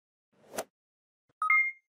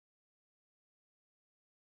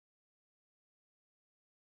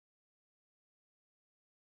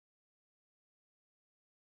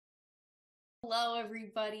Hello,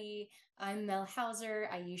 everybody. I'm Mel Hauser.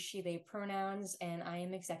 I use she, they pronouns, and I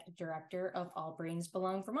am Executive Director of All Brains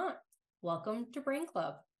Belong Vermont. Welcome to Brain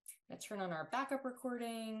Club. I'm going to turn on our backup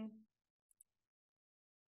recording.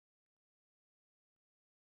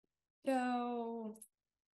 Go.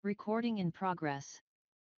 Recording in progress.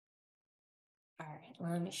 All right,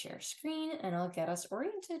 let me share screen and I'll get us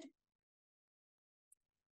oriented.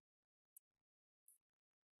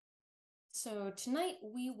 So tonight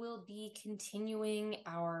we will be continuing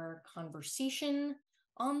our conversation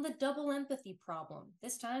on the double empathy problem,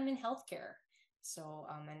 this time in healthcare. So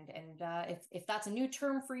if that's a new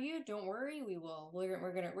term for you, don't worry.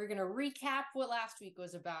 We're gonna recap what last week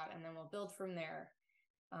was about, and then we'll build from there.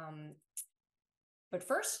 But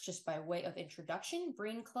first, just by way of introduction,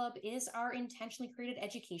 Brain Club is our intentionally created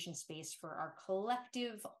education space for our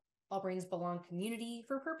collective All Brains Belong community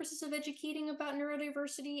for purposes of educating about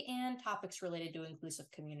neurodiversity and topics related to inclusive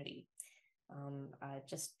community.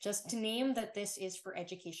 Just to name that this is for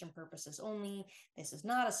education purposes only. This is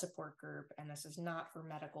not a support group, and this is not for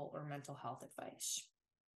medical or mental health advice.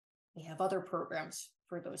 We have other programs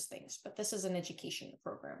for those things, but this is an education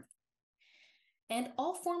program. And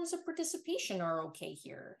all forms of participation are okay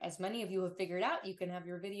here. As many of you have figured out, you can have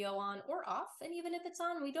your video on or off, and even if it's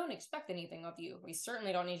on, we don't expect anything of you. We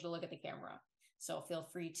certainly don't need you to look at the camera. So feel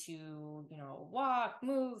free to, walk,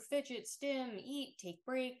 move, fidget, stim, eat, take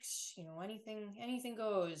breaks, anything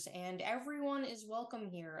goes. And everyone is welcome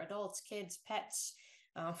here, adults, kids, pets.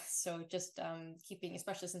 So just keeping,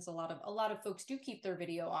 especially since a lot of folks do keep their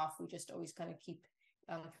video off, we just always kind of keep,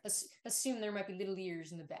 assume there might be little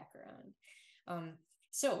ears in the background.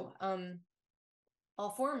 All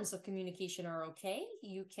forms of communication are okay.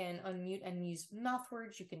 You can unmute and use mouth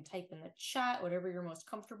words. You can type in the chat, whatever you're most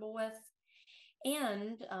comfortable with.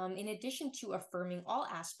 And in addition to affirming all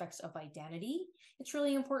aspects of identity, it's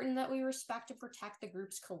really important that we respect and protect the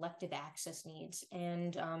group's collective access needs.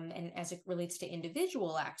 And as it relates to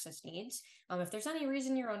individual access needs, if there's any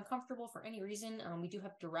reason you're uncomfortable for any reason, we do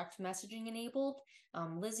have direct messaging enabled.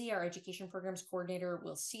 Lizzie, our education programs coordinator,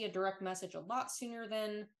 will see a direct message a lot sooner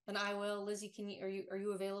than I will. Lizzie, are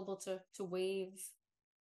you available to wave?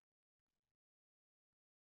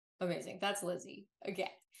 Amazing. That's Lizzie. Okay.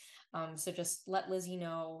 So just let Lizzie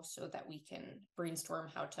know so that we can brainstorm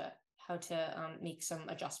how to make some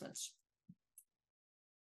adjustments.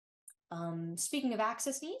 Speaking of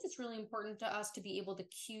access needs, it's really important to us to be able to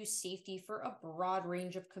cue safety for a broad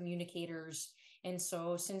range of communicators. And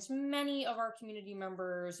so since many of our community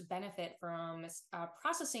members benefit from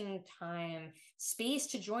processing time, space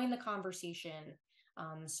to join the conversation,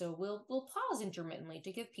 so we'll pause intermittently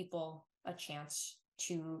to give people a chance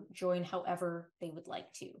to join however they would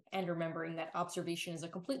like to, and remembering that observation is a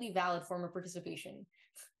completely valid form of participation.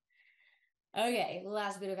 Okay,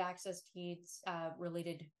 last bit of access needs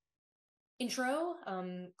related intro.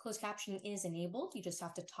 Closed captioning is enabled. You just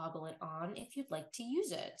have to toggle it on if you'd like to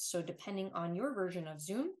use it. So depending on your version of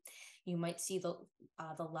Zoom, you might see the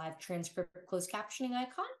live transcript closed captioning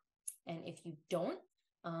icon. And if you don't,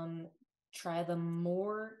 try the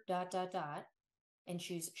more ... and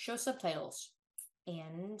choose show subtitles.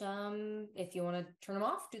 And if you want to turn them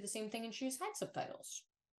off, do the same thing and choose hide subtitles.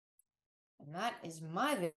 And that is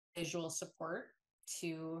my visual support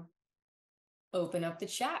to open up the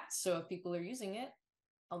chat. So if people are using it,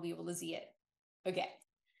 I'll be able to see it. Okay.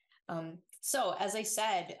 So as I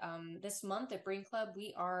said, this month at Brain Club,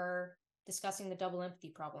 we are discussing the double empathy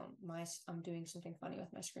problem. I'm doing something funny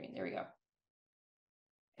with my screen. There we go.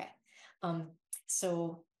 Okay.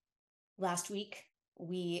 So last week,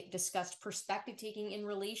 we discussed perspective taking in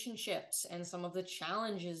relationships and some of the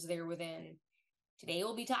challenges there within. Today,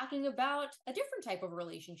 we'll be talking about a different type of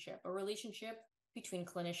relationship, a relationship between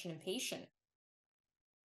clinician and patient.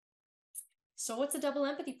 So what's a double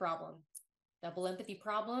empathy problem? Double empathy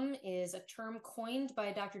problem is a term coined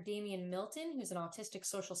by Dr. Damian Milton, who's an autistic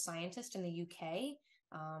social scientist in the UK.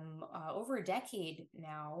 Over a decade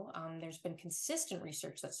now, there's been consistent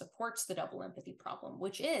research that supports the double empathy problem,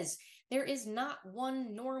 which is there is not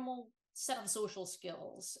one normal set of social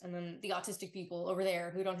skills and then the autistic people over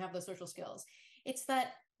there who don't have those social skills. It's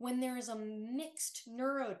that when there is a mixed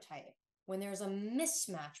neurotype, when there's a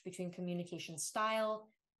mismatch between communication style,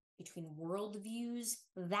 between worldviews,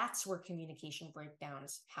 that's where communication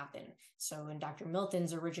breakdowns happen. So in Dr.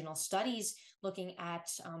 Milton's original studies, looking at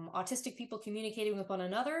autistic people communicating with one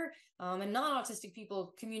another and non-autistic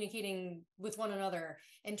people communicating with one another,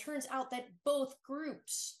 and turns out that both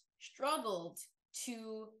groups struggled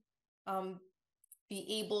to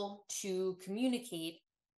be able to communicate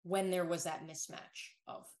when there was that mismatch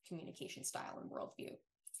of communication style and worldview.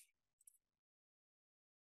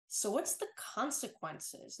 So what's the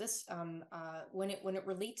consequences? This when it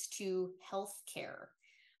relates to healthcare,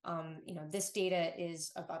 this data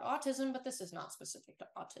is about autism, but this is not specific to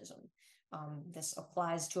autism. This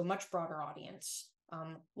applies to a much broader audience.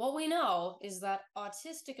 What we know is that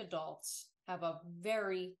autistic adults have a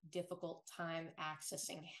very difficult time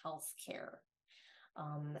accessing healthcare.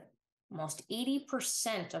 Almost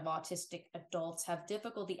 80% of autistic adults have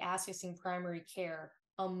difficulty accessing primary care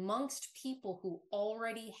amongst people who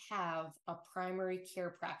already have a primary care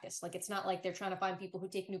practice. Like, it's not like they're trying to find people who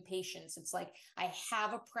take new patients. It's like, I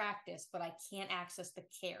have a practice, but I can't access the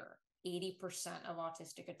care. 80% of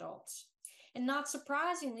autistic adults. And not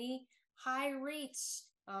surprisingly, high rates,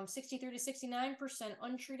 63 to 69%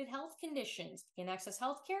 untreated health conditions. Can't access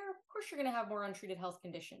healthcare? Of course you're going to have more untreated health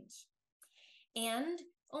conditions. And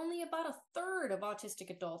only about a third of autistic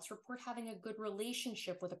adults report having a good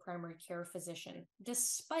relationship with a primary care physician,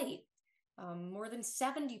 despite more than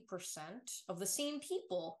 70% of the same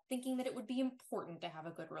people thinking that it would be important to have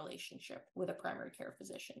a good relationship with a primary care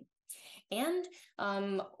physician. And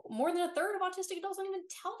more than a third of autistic adults don't even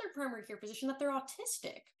tell their primary care physician that they're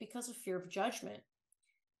autistic because of fear of judgment.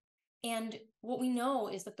 And what we know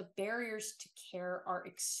is that the barriers to care are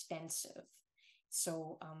extensive.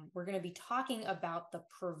 So we're going to be talking about the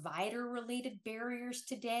provider-related barriers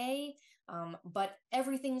today, but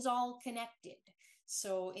everything's all connected.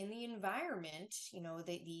 So in the environment,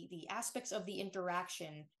 the aspects of the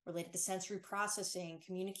interaction related to sensory processing,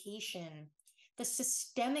 communication, the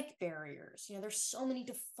systemic barriers. There's so many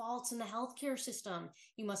defaults in the healthcare system.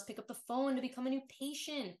 You must pick up the phone to become a new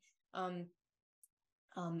patient.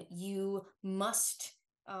 You must,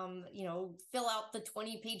 fill out the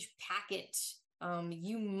 20-page packet.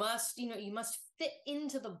 You must fit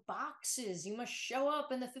into the boxes. You must show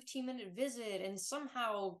up in the 15-minute visit and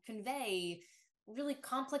somehow convey really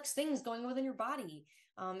complex things going within your body.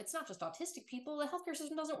 It's not just autistic people. The healthcare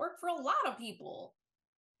system doesn't work for a lot of people.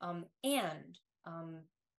 And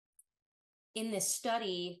in this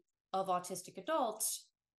study of autistic adults,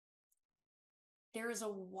 there is a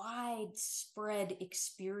widespread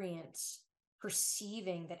experience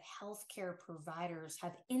perceiving that healthcare providers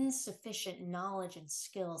have insufficient knowledge and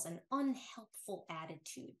skills and unhelpful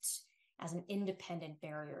attitudes as an independent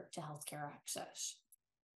barrier to healthcare access.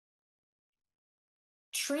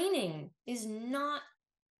 Training is not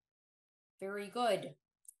very good.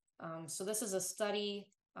 So this is a study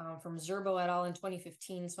from Zerbo et al. In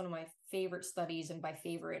 2015. It's one of my favorite studies, and by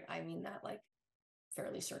favorite, I mean that like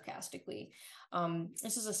fairly sarcastically.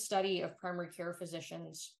 This is a study of primary care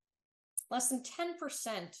physicians. Less than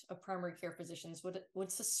 10% of primary care physicians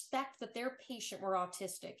would suspect that their patient were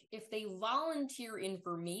autistic if they volunteer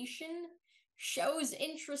information, shows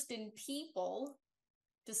interest in people,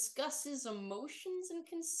 discusses emotions, and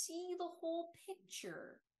can see the whole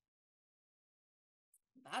picture.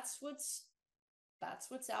 That's what's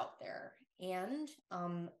out there. And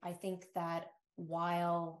I think that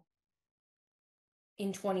while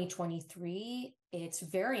in 2023, it's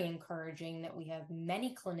very encouraging that we have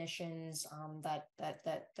many clinicians that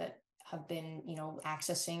have been,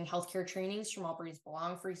 accessing healthcare trainings from All Breeds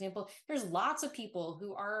Belong, for example. There's lots of people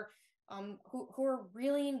who are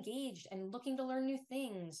really engaged and looking to learn new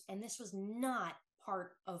things. And this was not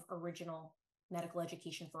part of original medical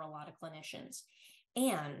education for a lot of clinicians.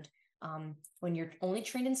 And when you're only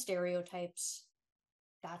trained in stereotypes,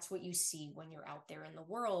 that's what you see when you're out there in the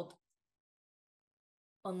world,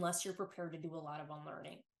 unless you're prepared to do a lot of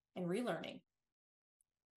unlearning and relearning.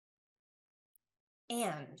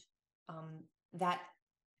 And that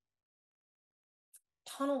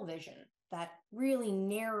tunnel vision, that really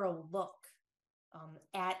narrow look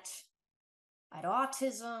at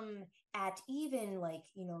autism, at even like,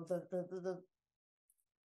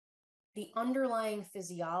 the underlying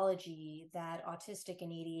physiology that autistic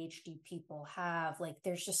and ADHD people have. Like,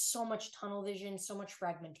 there's just so much tunnel vision, so much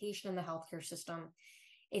fragmentation in the healthcare system.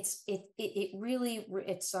 It's like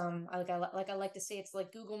I like to say, it's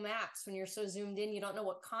like Google Maps. When you're so zoomed in, you don't know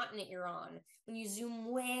what continent you're on. When you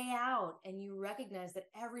zoom way out and you recognize that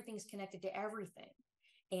everything's connected to everything.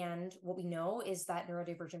 And what we know is that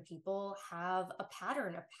neurodivergent people have a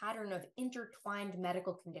pattern of intertwined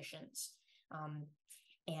medical conditions.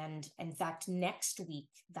 And in fact, next week,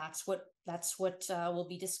 that's what we'll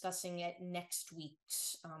be discussing at next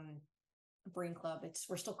week's Brain Club.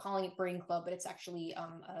 We're still calling it Brain Club, but it's actually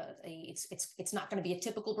it's not going to be a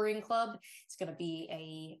typical Brain Club. It's going to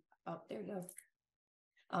be there you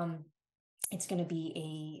go. It's going to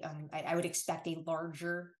be I would expect a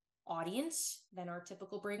larger audience than our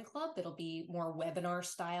typical Brain Club. It'll be more webinar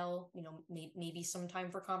style, maybe some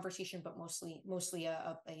time for conversation, but mostly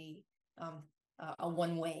a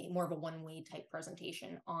more of a one-way type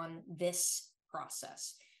presentation on this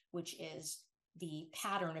process, which is the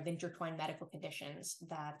pattern of intertwined medical conditions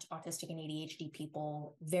that autistic and ADHD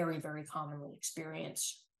people very, very commonly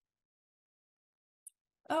experience.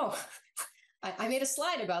 Oh, I made a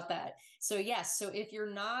slide about that. So yes, so if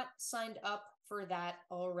you're not signed up for that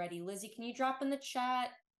already, Lizzie, can you drop in the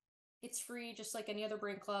chat? It's free, just like any other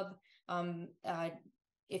brain club.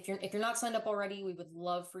 If you're not signed up already, we would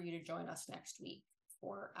love for you to join us next week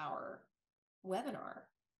for our webinar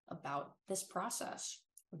about this process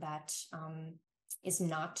that is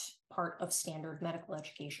not part of standard medical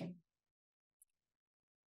education.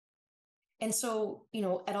 And so,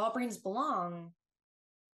 at All Brains Belong,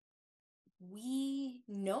 we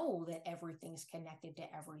know that everything's connected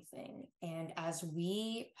to everything. And as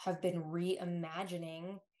we have been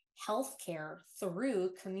reimagining healthcare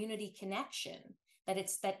through community connection, that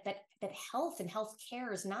it's that health and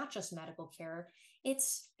healthcare is not just medical care,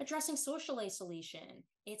 it's addressing social isolation,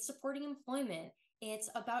 it's supporting employment, it's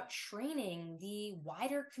about training the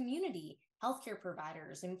wider community, healthcare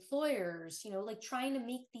providers, employers, like trying to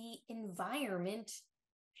make the environment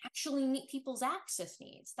actually meet people's access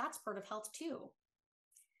needs. That's part of health too.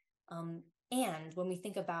 And when we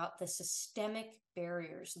think about the systemic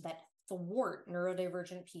barriers that thwart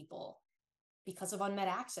neurodivergent people because of unmet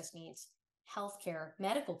access needs, healthcare,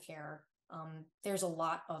 medical care, there's a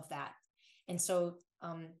lot of that. And so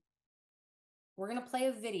we're going to play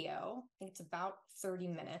a video. I think it's about 30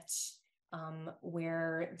 minutes,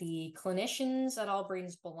 where the clinicians at All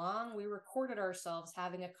Brains Belong, we recorded ourselves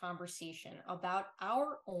having a conversation about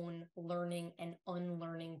our own learning and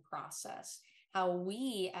unlearning process, how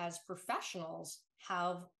we as professionals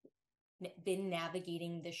have been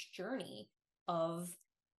navigating this journey of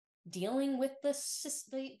dealing with the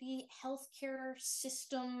healthcare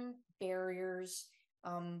system barriers,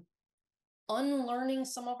 unlearning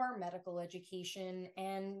some of our medical education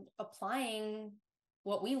and applying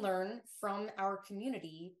what we learn from our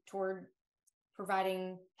community toward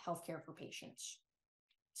providing healthcare for patients.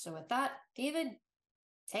 So with that, David,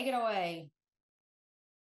 take it away.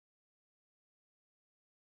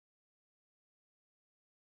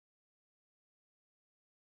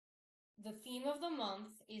 The theme of the month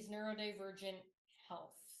is neurodivergent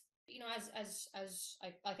health. As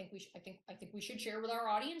I think we should share with our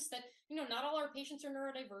audience that not all our patients are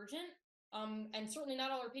neurodivergent, and certainly not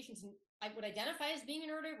all our patients I would identify as being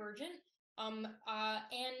neurodivergent, and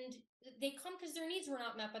they come because their needs were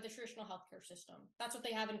not met by the traditional healthcare system. That's what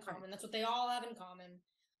they have in common. That's what they all have in common.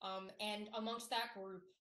 And amongst that group,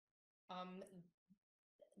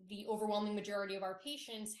 the overwhelming majority of our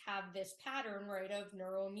patients have this pattern, right, of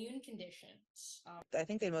neuroimmune conditions. I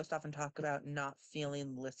think they most often talk about not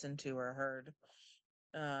feeling listened to or heard.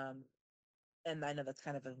 And I know that's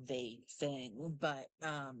kind of a vague thing, but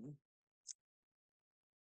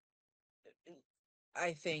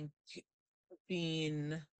I think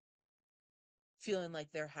feeling like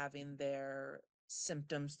they're having their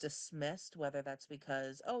symptoms dismissed, whether that's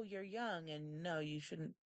because, oh, you're young and no, you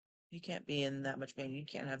can't be in that much pain, you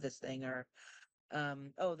can't have this thing, or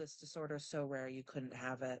oh, this disorder is so rare you couldn't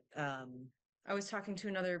have it. I was talking to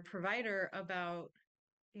another provider about,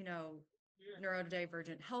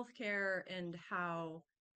 neurodivergent healthcare and how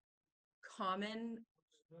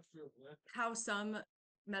some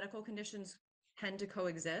medical conditions tend to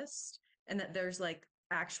coexist, and that there's like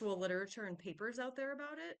actual literature and papers out there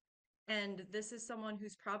about it. And this is someone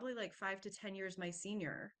who's probably like 5 to 10 years my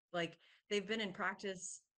senior. Like, they've been in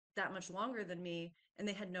practice that much longer than me, and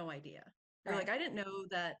they had no idea. They're Right. like, I didn't know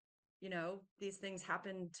that, these things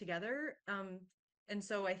happen together. And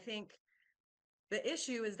so I think the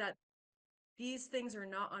issue is that these things are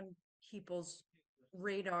not on people's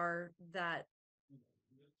radar, that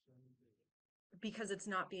because it's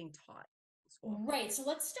not being taught in school. Right. So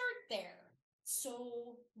let's start there.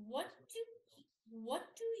 So what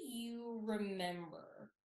do you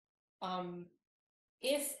remember,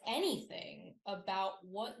 if anything, about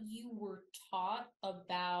what you were taught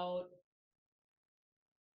about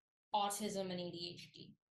autism and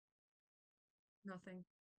ADHD? Nothing.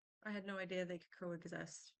 I had no idea they could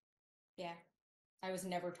coexist. Yeah. I was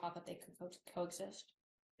never taught that they could coexist.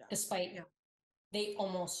 Yeah. Despite they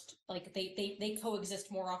almost like they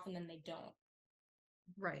coexist more often than they don't.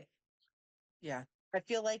 Right. Yeah. I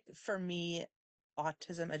feel like for me,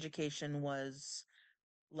 autism education was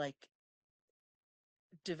like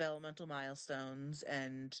developmental milestones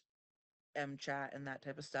and MChat and that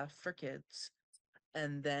type of stuff for kids.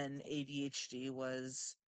 And then ADHD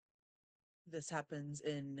was, this happens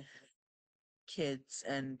in kids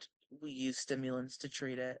and we use stimulants to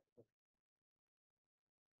treat it.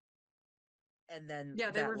 and then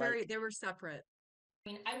Yeah, that like they were separate. I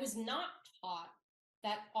mean, I was not taught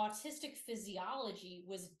that autistic physiology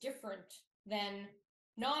was different than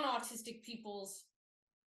non-autistic people's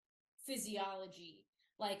physiology.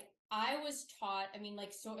 Like I was taught, I mean,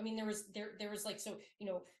 like, so, I mean, there was like, so,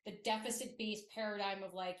 the deficit-based paradigm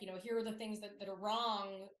of like, here are the things that are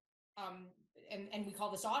wrong. And we call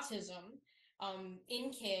this autism.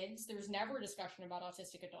 In kids, there was never a discussion about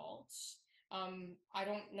autistic adults. I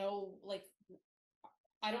don't know, like,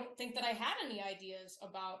 I don't think that I had any ideas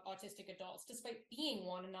about autistic adults, despite being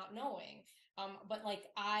one and not knowing. But like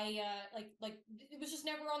like it was just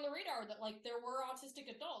never on the radar that like there were autistic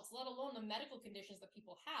adults, let alone the medical conditions that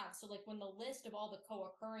people have. So like when the list of all the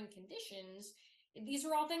co-occurring conditions, these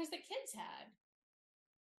were all things that kids had.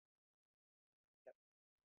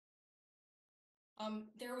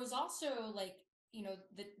 There was also like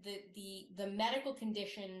the medical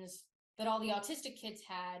conditions that all the autistic kids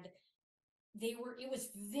had. It was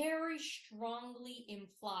very strongly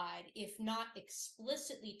implied, if not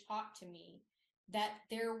explicitly taught to me, that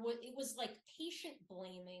it was like patient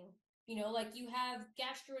blaming. Like you have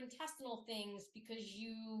gastrointestinal things because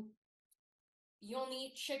you only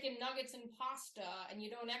eat chicken nuggets and pasta and you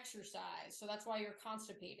don't exercise, so that's why you're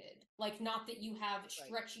constipated. Like, not that you have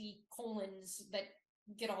stretchy colons that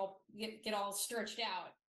get all stretched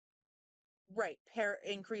out. right,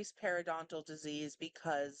 increased periodontal disease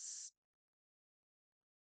because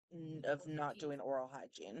of not doing oral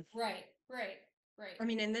hygiene. Right. I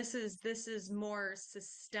mean, and this is more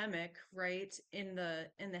systemic, right, in the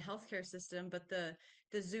healthcare system, but the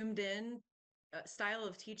zoomed in style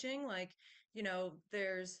of teaching, like,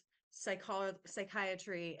 there's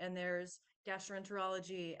psychiatry and there's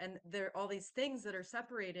gastroenterology, and there are all these things that are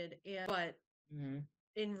separated, but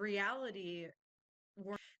in reality,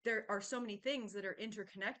 there are so many things that are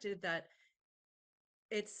interconnected that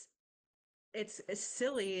it's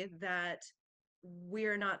silly that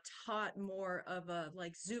we're not taught more of a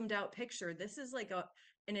like zoomed out picture. This is like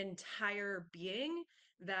an entire being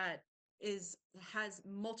that has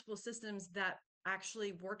multiple systems that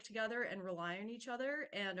actually work together and rely on each other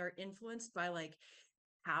and are influenced by like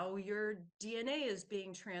how your DNA is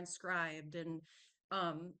being transcribed. And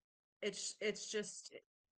it's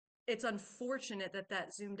unfortunate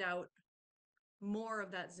that more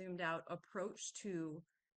of that zoomed out approach to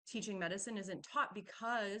teaching medicine isn't taught,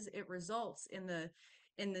 because it results in the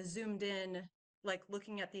zoomed in, like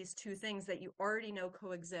looking at these two things that you already know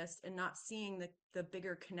coexist and not seeing the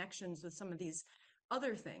bigger connections with some of these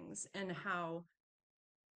other things, and how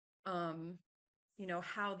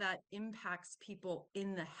how that impacts people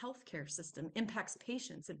in the healthcare system, impacts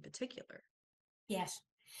patients in particular. Yes.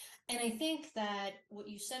 And I think that what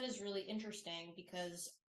you said is really interesting, because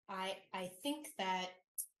I think that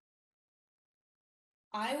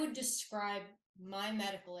I would describe my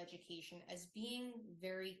medical education as being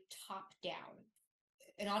very top down.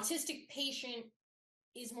 An autistic patient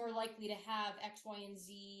is more likely to have X, Y, and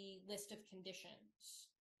Z list of conditions.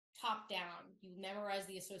 Top down, you memorize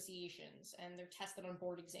the associations and they're tested on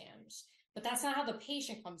board exams. But that's not how the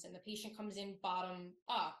patient comes in. The patient comes in bottom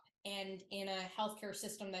up. And in a healthcare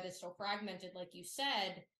system that is so fragmented, like you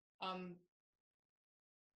said,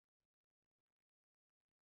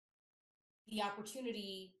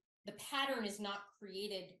 the pattern is not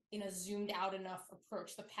created in a zoomed out enough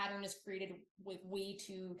approach. The pattern is created with way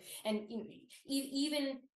too, and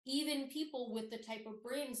even people with the type of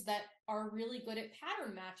brains that are really good at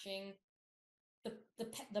pattern matching,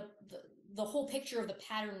 the whole picture of the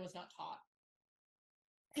pattern was not taught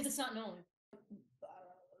because it's not known.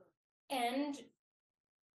 And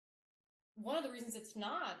one of the reasons it's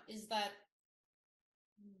not is that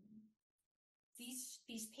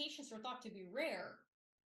these patients are thought to be rare,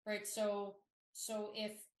 right? So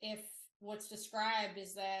if what's described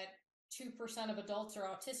is that 2% of adults are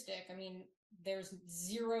autistic, I mean, there's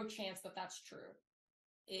zero chance that that's true.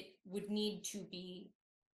 It would need to be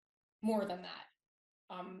more than that.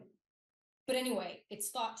 But anyway, it's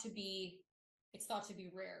thought to be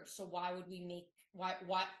rare. So why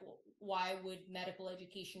would medical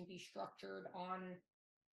education be structured on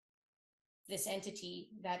this entity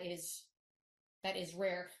that is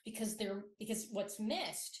rare? Because what's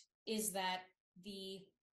missed is that the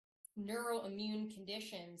neuroimmune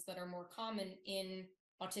conditions that are more common in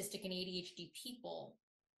autistic and ADHD people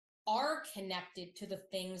are connected to the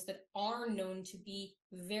things that are known to be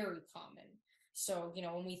very common. So,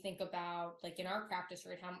 when we think about, like, in our practice,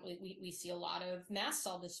 right, how we see a lot of mast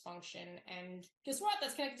cell dysfunction, and guess what?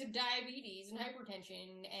 That's connected to diabetes and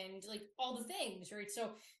hypertension and like all the things, right?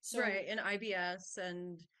 So right, and IBS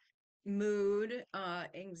and mood,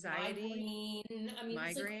 anxiety, migraine. I mean,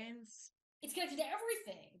 migraines. it's connected to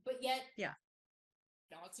everything, but yet Yeah.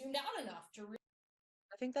 not zoomed out enough to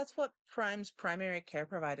I think that's what primes primary care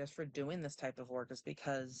providers for doing this type of work, is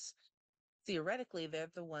because theoretically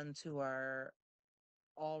they're the ones who are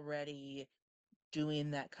already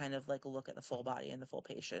doing that kind of like look at the full body and the full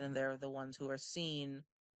patient, and they're the ones who are seeing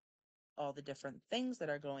all the different things that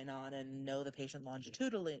are going on and know the patient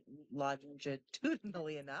longitudinally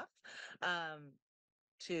enough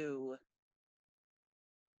to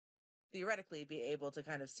theoretically be able to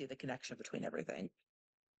kind of see the connection between everything.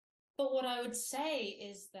 But what I would say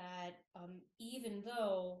is that even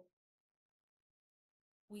though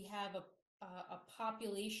we have a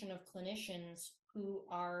population of clinicians who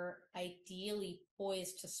are ideally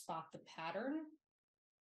poised to spot the pattern,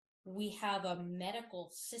 we have a medical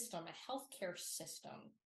system, a healthcare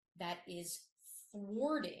system that is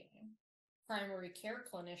thwarting primary care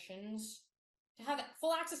clinicians to have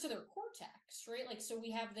full access to their cortex, right? Like, so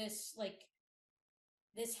we have this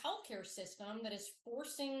healthcare system that is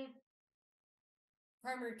forcing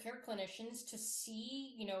primary care clinicians to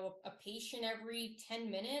see, a patient every 10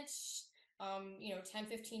 minutes, 10,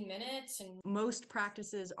 15 minutes. And most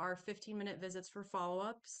practices are 15-minute visits for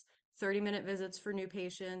follow-ups, 30-minute visits for new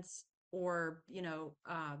patients, or,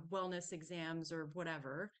 wellness exams or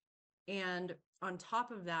whatever. And on top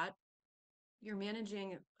of that, you're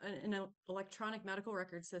managing an electronic medical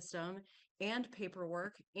record system and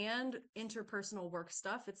paperwork and interpersonal work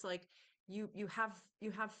stuff. It's like you have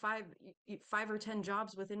five or 10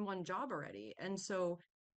 jobs within one job already. And so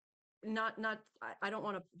I don't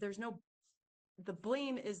want to, the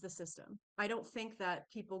blame is the system. I don't think that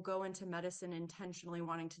people go into medicine intentionally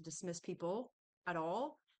wanting to dismiss people at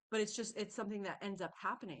all, but it's something that ends up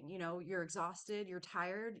happening. You're exhausted, you're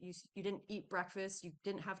tired, you didn't eat breakfast, you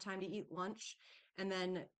didn't have time to eat lunch, and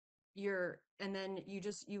then you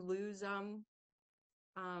lose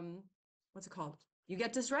what's it called? You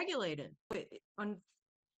get dysregulated.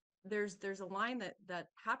 There's a line that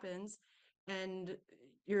happens, and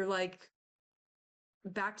you're like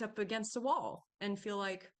backed up against a wall and feel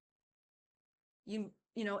like in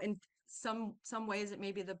some ways it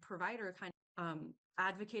may be the provider kind of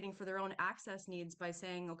advocating for their own access needs by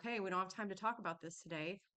saying, okay, we don't have time to talk about this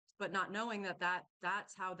today, but not knowing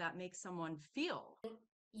that's how that makes someone feel.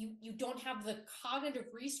 You don't have the cognitive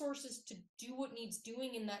resources to do what needs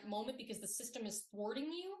doing in that moment because the system is thwarting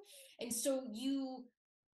you. And so you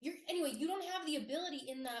don't have the ability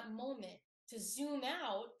in that moment to zoom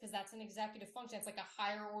out, because that's an executive function. It's like a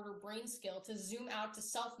higher order brain skill to zoom out, to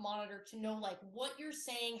self-monitor, to know like what you're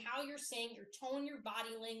saying, how you're saying, your tone, your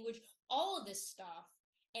body language, all of this stuff.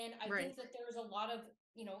 And I think that there's a lot of,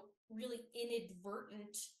 really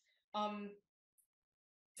inadvertent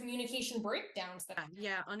communication breakdowns that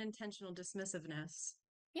unintentional dismissiveness.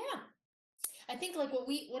 I think like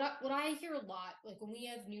what I hear a lot, like when we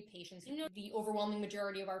have new patients, the overwhelming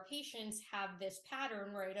majority of our patients have this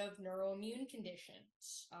pattern, right, of neuroimmune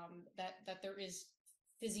conditions, that there is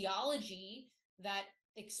physiology that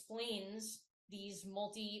explains these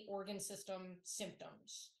multi-organ system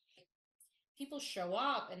symptoms. People show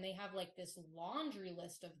up and they have like this laundry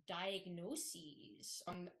list of diagnoses,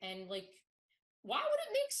 and like, why would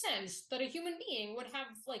it make sense that a human being would have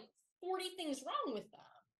like 40 things wrong with them?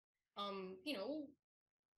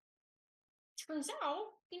 Turns out,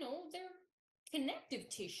 their connective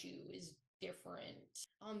tissue is different.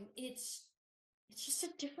 It's just a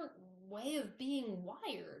different way of being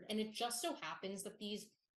wired. And it just so happens that these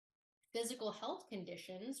physical health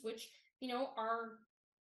conditions, which,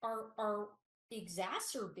 are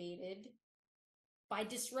exacerbated by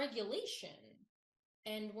dysregulation.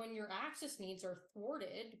 And when your access needs are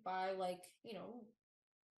thwarted by like,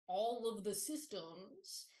 all of the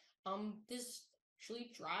systems, this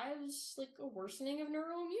actually drives like a worsening of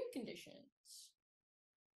neuroimmune conditions.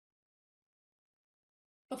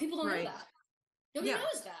 But people don't know that. Nobody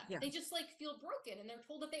knows that. They just like feel broken and they're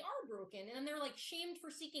told that they are broken, and then they're like shamed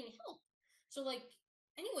for seeking help. So like,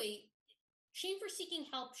 anyway, shamed for seeking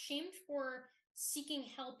help, shamed for seeking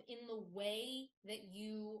help in the way that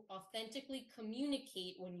you authentically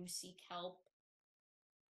communicate when you seek help,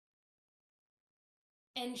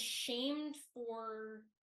 and shamed for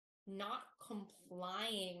not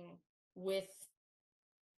complying with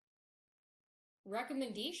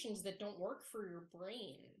recommendations that don't work for your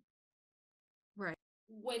brain. Right.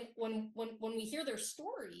 When we hear their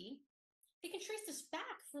story, they can trace this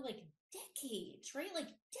back for like decades, right? Like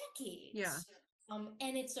decades. Yeah.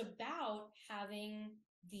 And it's about having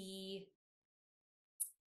the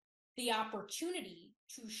opportunity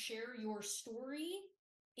to share your story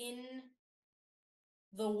in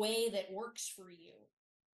the way that works for you.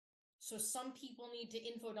 So some people need to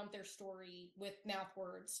info dump their story with math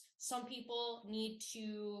words. Some people need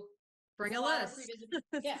to Bring a fill out a list.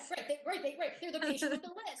 pre-visit. Yeah, right. They're the patient with the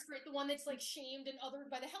list, right? The one that's like shamed and othered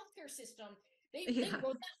by the healthcare system. They Yeah.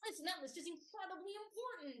 wrote that list, and that list is incredibly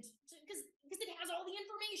important because it has all the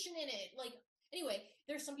information in it. Like anyway,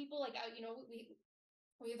 there's some people like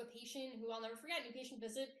we have a patient who I'll never forget. New patient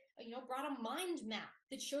visit, brought a mind map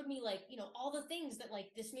that showed me like all the things that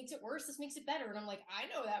like this makes it worse, this makes it better, and I'm like, I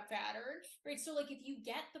know that pattern, right? So like if you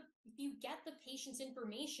get the patient's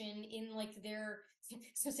information in like their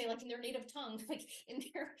so say like in their native tongue, like in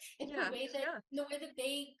the way that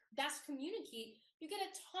they best communicate, you get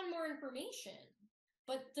a ton more information.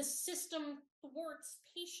 But the system thwarts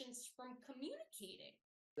patients from communicating.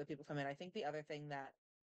 The people come in. I think the other thing that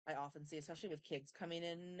I often see, especially with kids coming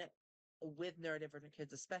in with neurodivergent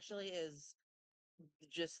kids, especially, is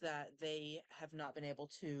just that they have not been able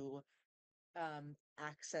to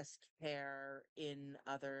access care in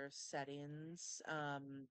other settings,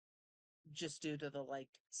 just due to the like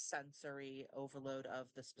sensory overload of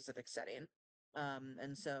the specific setting.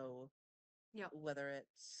 And so Yeah. whether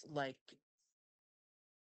it's like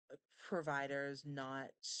providers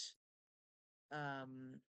not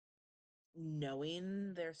um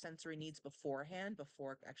knowing their sensory needs beforehand,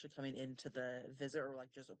 before actually coming into the visit, or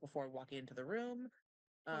like just before walking into the room,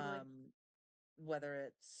 Totally. whether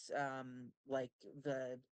it's like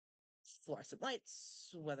the fluorescent lights,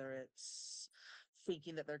 whether it's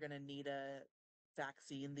thinking that they're going to need a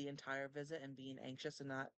vaccine the entire visit and being anxious and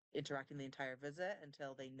not interacting the entire visit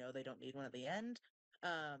until they know they don't need one at the end.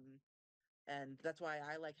 And that's why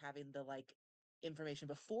I like having the like information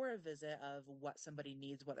before a visit of what somebody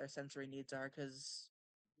needs, what their sensory needs are, because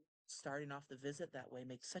starting off the visit that way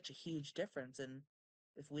makes such a huge difference. And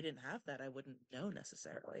if we didn't have that, I wouldn't know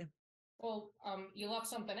necessarily. Well, you left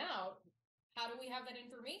something out. How do we have that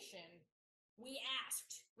information? We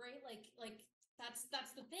asked, right? Like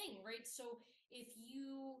that's the thing, right? So if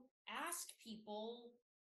you ask people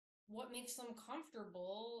what makes them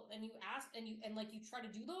comfortable, and you ask and like you try to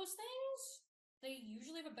do those things, they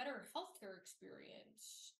usually have a better healthcare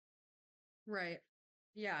experience. Right.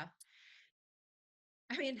 Yeah.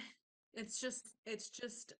 I mean, it's just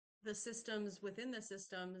the systems within the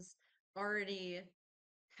systems already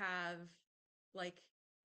have like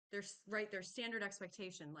their standard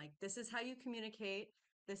expectation. Like this is how you communicate,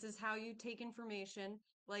 this is how you take information.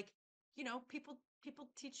 Like, people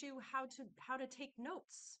teach you how to take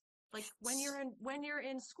notes. Like when you're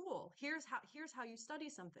in school, here's how you study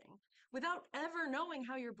something without ever knowing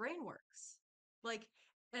how your brain works. Like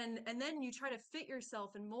and then you try to fit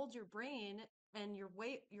yourself and mold your brain and your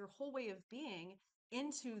whole way of being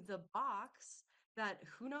into the box that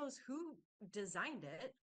who knows who designed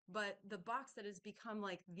it, but the box that has become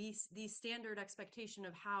like the standard expectation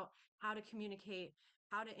of how to communicate,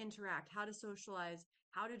 how to interact, how to socialize,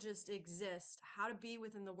 how to just exist, how to be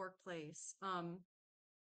within the workplace.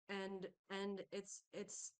 And it's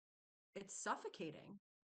suffocating.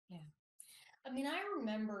 Yeah. I mean, I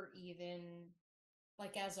remember even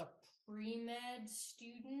like as a pre-med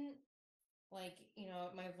student, like,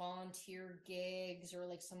 my volunteer gigs or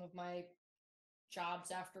like some of my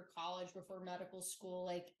jobs after college before medical school,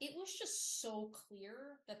 like it was just so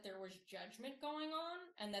clear that there was judgment going on,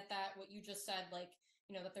 and that what you just said, like,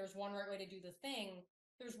 that there's one right way to do the thing.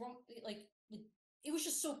 There's one, like it was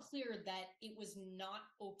just so clear that it was not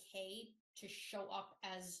okay to show up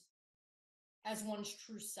as one's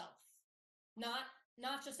true self, not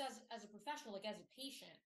not just as a professional, like as a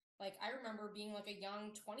patient. Like I remember being like a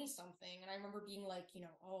young 20 something, and I remember being like,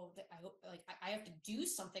 oh, I hope, like I have to do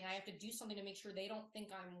something. I have to do something to make sure they don't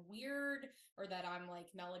think I'm weird, or that I'm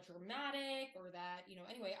like melodramatic, or that,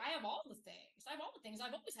 anyway, I have all the things. I have all the things.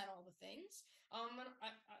 I've always had all the things. And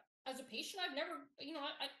as a patient, I've never,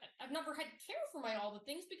 I've never had care for my all the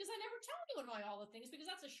things, because I never tell anyone my all the things, because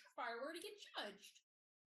that's a surefire word to get judged.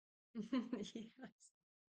 Yes.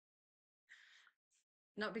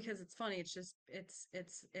 Not because it's funny, it's just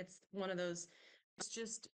it's one of those, it's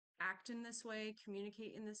just act in this way,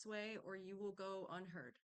 communicate in this way, or you will go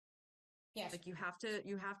unheard. Yes. Like you have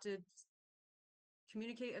to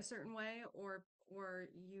communicate a certain way, or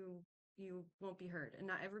you won't be heard. And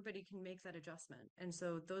not everybody can make that adjustment. And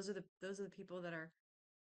so those are the people that are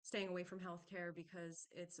staying away from healthcare because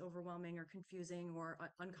it's overwhelming or confusing or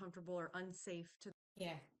uncomfortable or unsafe to.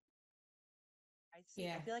 Yeah.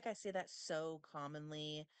 I feel like I see that so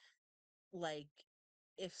commonly. Like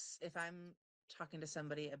if I'm talking to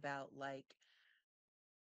somebody about like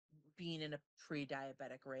being in a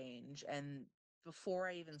pre-diabetic range, and before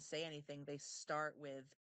I even say anything, they start with,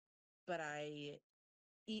 but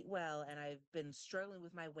eat well and I've been struggling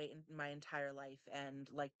with my weight in my entire life, and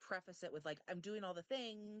like preface it with like, I'm doing all the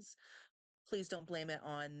things. Please don't blame it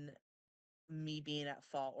on me being at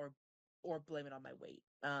fault, or blame it on my weight.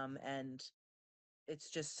 And it's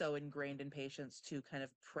just so ingrained in patients to kind of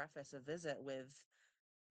preface a visit with,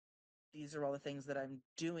 these are all the things that I'm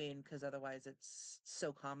doing, because otherwise it's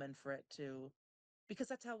so common for it to, because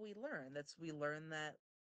that's how we learn. We learn that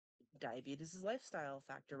diabetes is lifestyle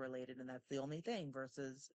factor related, and that's the only thing,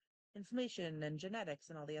 versus inflammation and genetics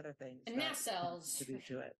and all the other things And that mast cells. contribute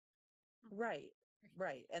to it. Right,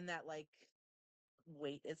 right. And that like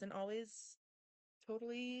weight isn't always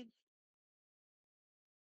totally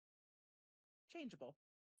changeable.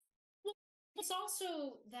 Well, it's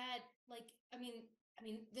also that, like,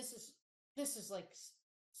 this is like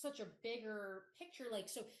such a bigger picture. Like,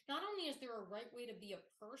 so not only is there a right way to be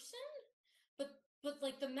a person, but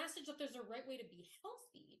like the message that there's a right way to be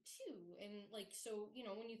healthy too. And like, so,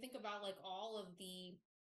 when you think about like all of the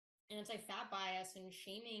anti-fat bias and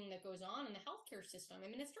shaming that goes on in the healthcare system, I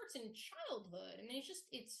mean, it starts in childhood. I mean,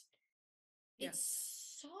 it's Yeah.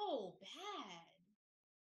 so bad.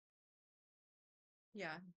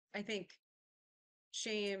 Yeah. I think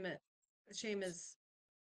shame is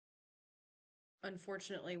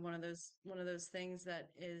unfortunately one of those things that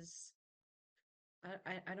is,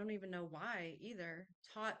 I don't even know why either,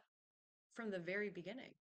 taught from the very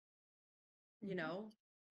beginning, you know,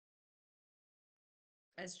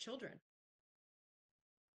 as children.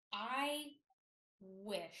 I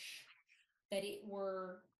wish that it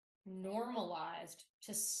were normalized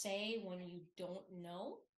to say when you don't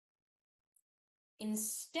know.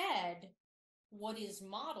 Instead, what is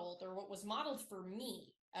modeled, or what was modeled for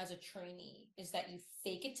me as a trainee, is that you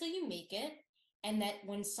fake it till you make it, and that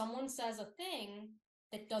when someone says a thing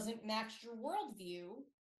that doesn't match your worldview,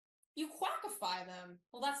 you quackify them.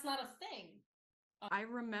 Well, that's not a thing. I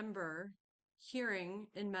remember hearing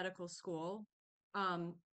in medical school,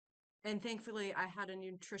 and thankfully I had a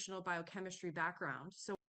nutritional biochemistry background.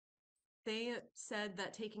 So they said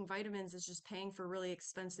that taking vitamins is just paying for really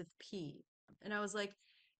expensive pee. And I was like,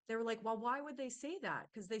 they were like, well, why would they say that?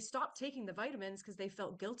 Because they stopped taking the vitamins because they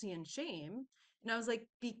felt guilty and shame. And I was like,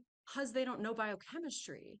 because they don't know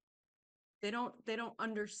biochemistry. They don't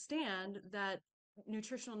understand that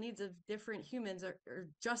nutritional needs of different humans are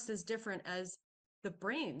just as different as the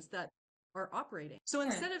brains that are operating. So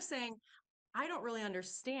instead of saying, I don't really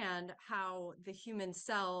understand how the human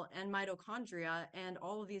cell and mitochondria and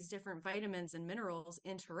all of these different vitamins and minerals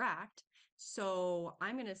interact, so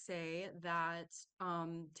I'm going to say that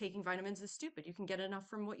taking vitamins is stupid. You can get enough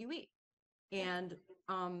from what you eat. And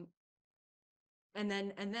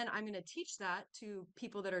then I'm going to teach that to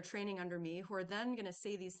people that are training under me, who are then going to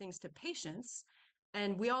say these things to patients,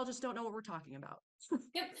 and we all just don't know what we're talking about.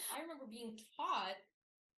 Yep. I remember being taught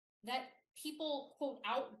that people, quote,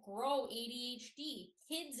 outgrow ADHD.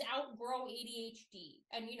 Kids outgrow ADHD.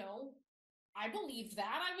 And, I believed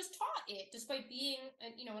that. I was taught it, despite being,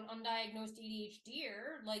 an undiagnosed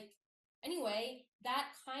ADHDer. Like, anyway, that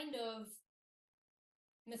kind of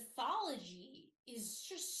mythology is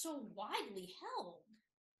just so widely held.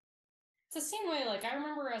 It's the same way, like, I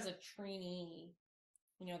remember as a trainee,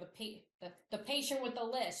 the patient with the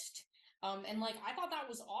list. And like, I thought that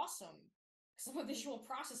was awesome because I'm a visual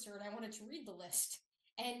processor and I wanted to read the list.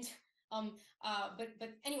 And but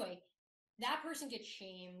anyway, that person gets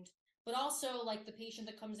shamed. But also, like, the patient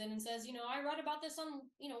that comes in and says, I read about this on,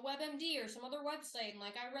 WebMD or some other website, and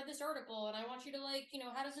like, I read this article, and I want you to, like,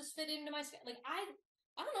 how does this fit into my like, I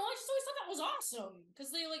don't know, I just always thought that was awesome because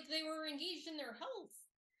they were engaged in their health.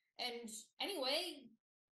 And anyway,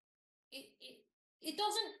 it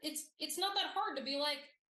doesn't, it's not that hard to be like,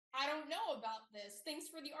 I don't know about this. Thanks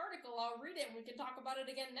for the article. I'll read it and we can talk about it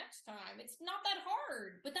again next time. It's not that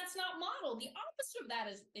hard, but that's not modeled. The opposite of that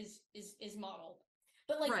is modeled.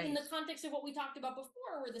 But like, Right. in the context of what we talked about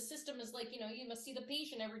before, where the system is like, you must see the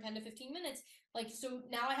patient every 10 to 15 minutes. Like, so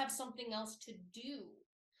now I have something else to do.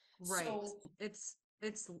 Right. So it's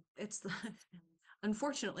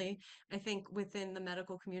unfortunately, I think within the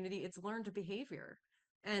medical community, it's learned behavior,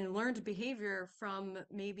 and learned behavior from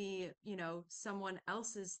maybe, someone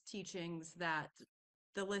else's teachings that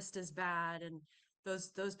the list is bad and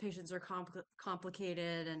those patients are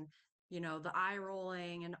complicated, and the eye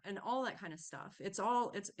rolling and all that kind of stuff. It's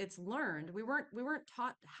learned. We weren't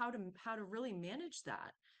taught how to really manage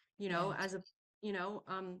that, as a,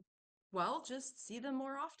 well, just see them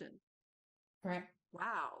more often. right.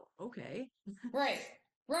 Wow. Okay. Right.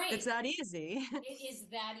 It's that easy. It is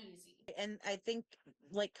that easy. And I think,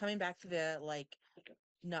 like, coming back to the, like,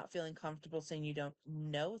 not feeling comfortable saying you don't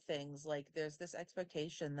know things. Like there's this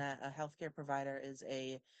expectation that a healthcare provider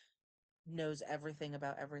knows everything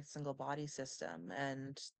about every single body system,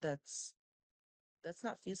 and that's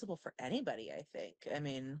not feasible for anybody, I think. I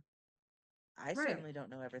mean, I Right. certainly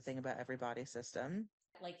don't know everything about every body system.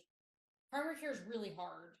 Like primary care is really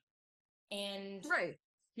hard. And Right.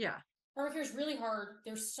 Yeah. primary care is really hard.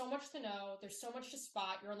 There's so much to know. There's so much to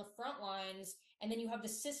spot. You're on the front lines, and then you have the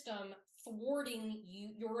system thwarting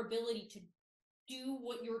your ability to do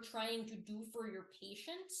what you're trying to do for your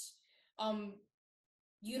patients.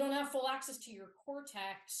 You don't have full access to your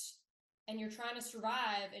cortex, and you're trying to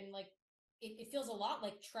survive, and like it feels a lot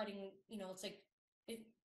like treading, it's like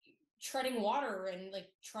treading water, and like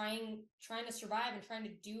trying to survive and trying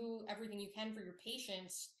to do everything you can for your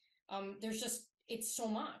patients. There's just, it's so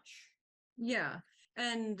much. Yeah.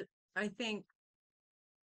 And I think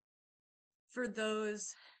for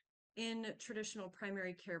those in traditional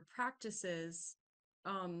primary care practices,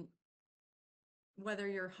 whether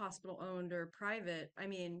you're hospital owned or private, I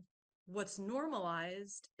mean, what's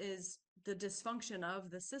normalized is the dysfunction of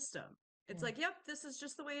the system. It's like, yep, this is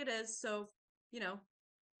just the way it is. So,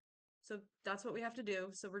 so that's what we have to do.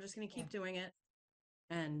 So we're just going to keep doing it.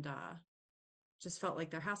 And just felt like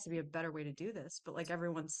there has to be a better way to do this, but like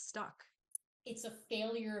everyone's stuck. It's a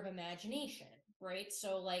failure of imagination, right?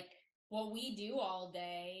 So like what we do all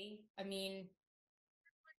day, I mean,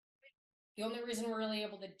 the only reason we're really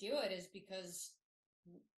able to do it is because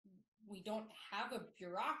we don't have a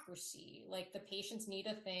bureaucracy. Like the patients need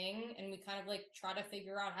a thing, and we kind of like try to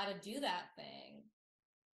figure out how to do that thing.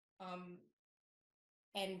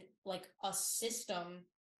 And like systems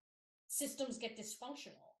get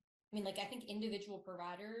dysfunctional. I mean, like I think individual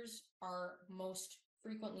providers are most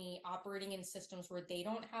frequently operating in systems where they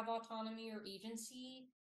don't have autonomy or agency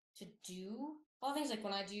to do a lot of things. Like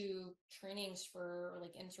when I do trainings for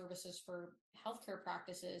like in services for healthcare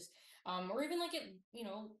practices, or even like at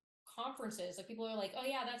conferences, like people are like, oh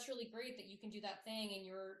yeah, that's really great that you can do that thing in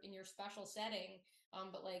your special setting,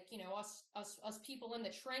 but like us people in the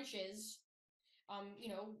trenches,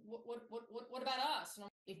 what about us? And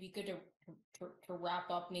it'd be good to wrap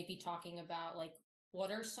up maybe talking about like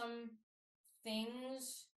what are some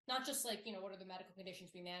things, not just like what are the medical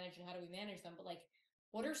conditions we manage and how do we manage them, but like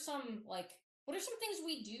what are some things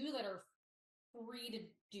we do that are free to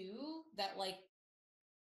do that, like,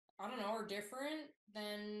 I don't know, are different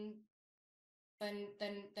than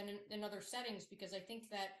in other settings? Because I think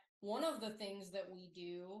that one of the things that we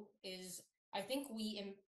do is I think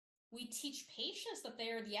we teach patients that they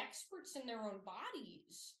are the experts in their own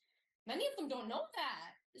bodies. Many of them don't know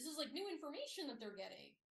that. This is like new information that they're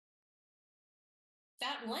getting.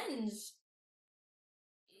 That lens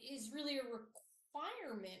is really a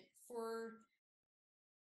requirement for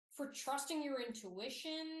trusting your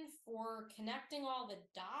intuition, for connecting all the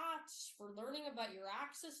dots, for learning about your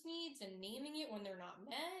access needs and naming it when they're not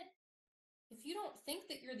met. If you don't think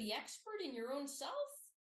that you're the expert in your own self,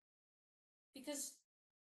 because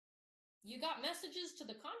you got messages to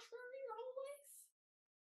the contrary your whole life,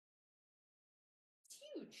 it's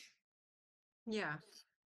huge. Yeah.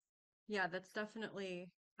 Yeah, that's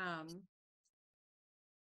definitely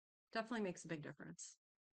makes a big difference.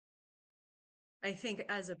 I think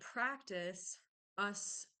as a practice,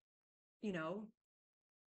 us,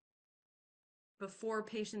 before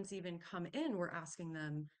patients even come in, we're asking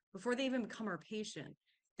them, before they even become our patient,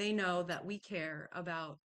 they know that we care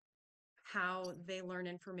about how they learn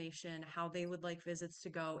information, how they would like visits to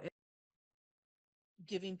go.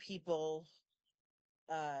 Giving people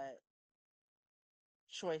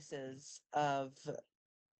choices of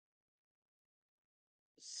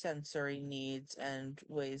sensory needs and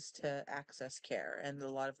ways to access care, and a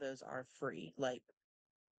lot of those are free, like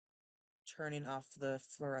turning off the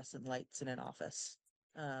fluorescent lights in an office,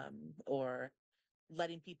 or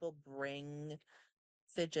letting people bring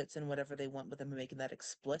fidgets and whatever they want with them, and making that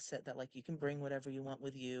explicit that like you can bring whatever you want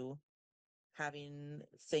with you, having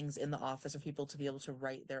things in the office for people to be able to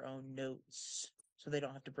write their own notes so they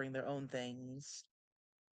don't have to bring their own things.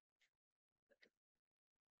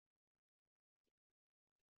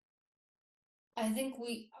 I think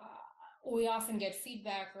we often get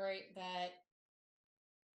feedback, right, that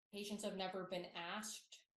patients have never been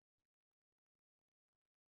asked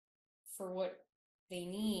for what they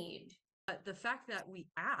need. But the fact that we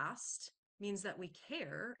asked means that we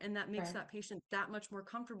care, and that makes that patient that much more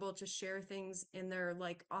comfortable to share things in their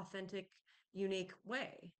like authentic, unique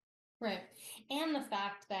way. Right. And the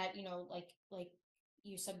fact that, like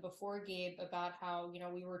you said before, Gabe, about how,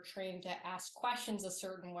 we were trained to ask questions a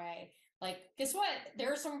certain way. Like, guess what?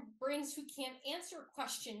 There are some brains who can't answer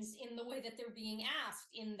questions in the way that they're being asked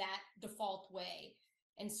in that default way.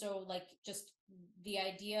 And so, like, just the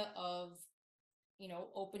idea of,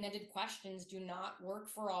 open-ended questions do not work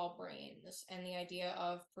for all brains. And the idea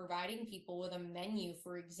of providing people with a menu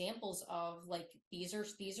for examples of, like, these are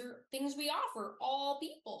things we offer all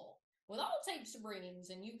people with all types of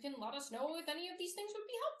brains, and you can let us know if any of these things would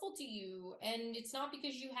be helpful to you. And it's not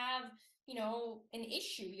because you have an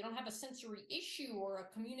issue. You don't have a sensory issue or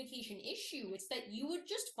a communication issue. It's that you would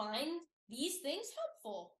just find these things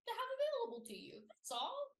helpful to have available to you. That's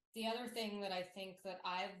all. The other thing that I think that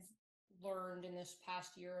I've learned in this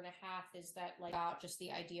past year and a half is that, like, about just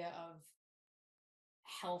the idea of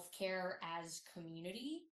healthcare as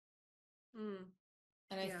community. And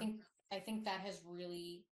I think that has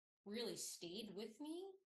really, really stayed with me,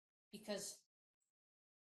 because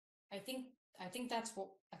I think that's what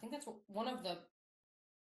one of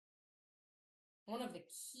the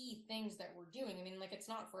key things that we're doing. I mean, like, it's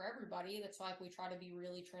not for everybody. That's why we try to be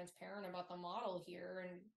really transparent about the model here,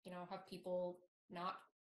 and have people not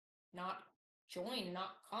join,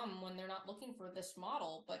 not come when they're not looking for this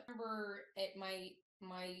model. But I remember at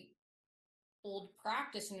my old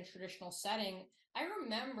practice in a traditional setting, I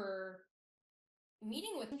remember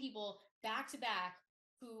meeting with people back to back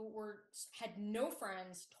who had no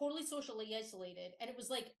friends, totally socially isolated, and it was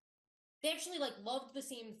like they actually like loved the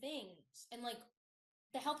same things. And like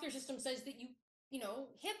the healthcare system says that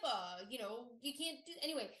HIPAA, you can't do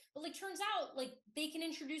anyway. But like, turns out like they can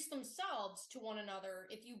introduce themselves to one another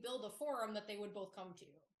if you build a forum that they would both come to.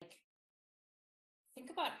 Like,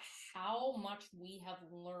 think about how much we have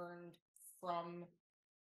learned from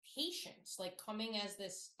patients, like coming as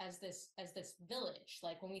this village.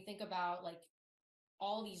 Like, when we think about like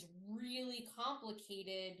all these really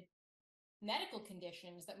complicated medical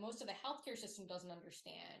conditions that most of the healthcare system doesn't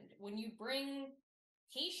understand, when you bring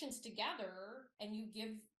patients together and you give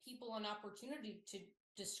people an opportunity to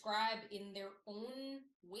describe in their own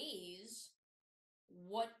ways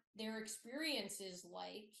what their experience is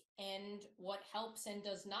like and what helps and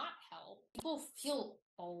does not help, people feel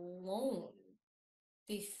alone.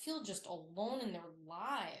 They feel just alone in their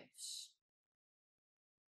lives.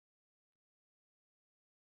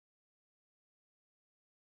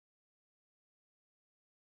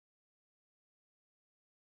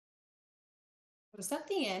 Was that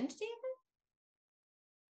the end, David?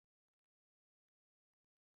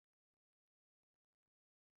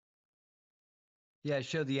 Yeah, it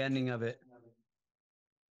showed the ending of it.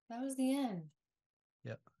 That was the end.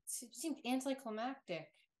 Yep. It seemed anticlimactic.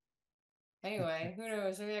 Anyway, who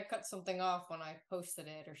knows? Maybe I cut something off when I posted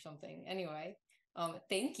it or something. Anyway,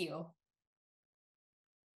 thank you.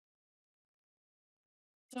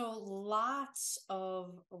 So lots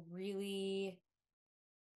of really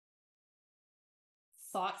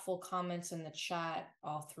thoughtful comments in the chat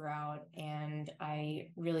all throughout, and I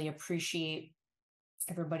really appreciate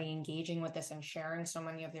everybody engaging with this and sharing so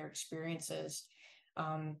many of their experiences.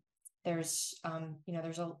 There's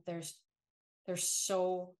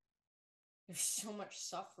so much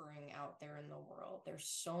suffering out there in the world. There's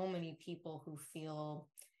so many people who feel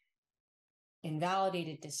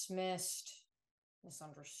invalidated, dismissed,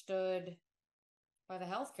 misunderstood by the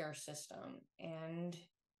healthcare system. And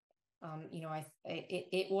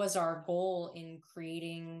it was our goal in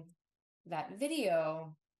creating that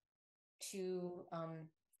video to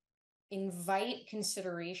invite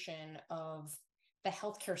consideration of the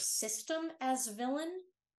healthcare system as villain,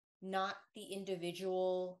 not the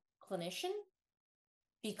individual clinician.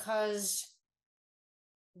 Because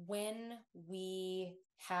when we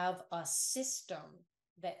have a system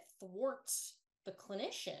that thwarts the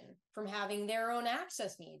clinician from having their own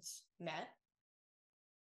access needs met,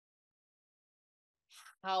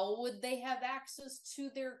 how would they have access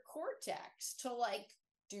to their cortex to like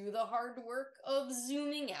do the hard work of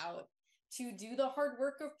zooming out, to do the hard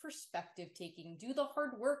work of perspective taking, do the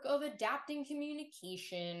hard work of adapting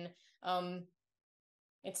communication?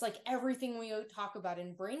 It's like everything we talk about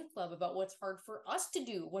in Brain Club about what's hard for us to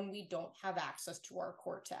do when we don't have access to our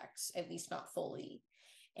cortex, at least not fully.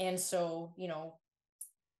 And so,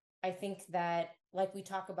 I think that, like, we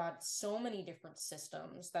talk about so many different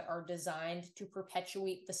systems that are designed to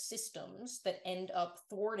perpetuate the systems that end up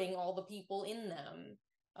thwarting all the people in them.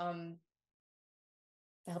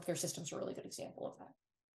 The healthcare system is a really good example of that.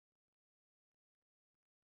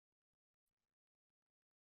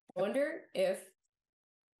 I wonder if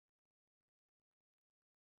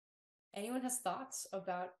anyone has thoughts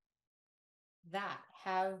about that.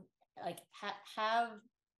 Have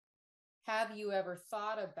you ever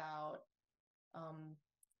thought about,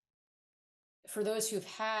 for those who've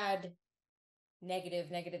had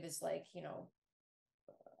negative is like,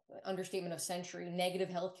 understatement of century, negative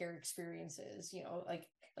healthcare experiences, like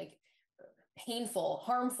painful,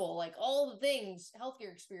 harmful, like all the things,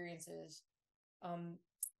 healthcare experiences,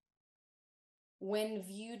 when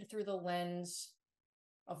viewed through the lens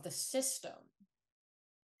of the system,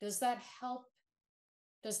 does that help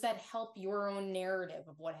your own narrative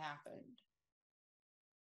of what happened?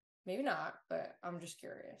 Maybe not, but I'm just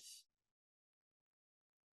curious.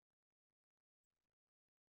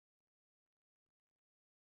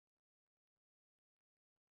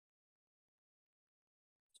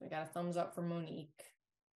 So we got a thumbs up from Monique.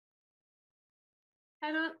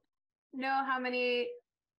 I don't know how many.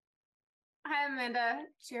 Hi, Amanda,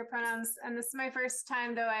 to your pronouns. And this is my first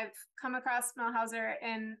time, though I've come across Milhauser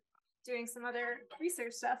in doing some other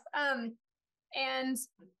research stuff. And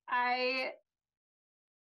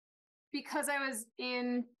because I was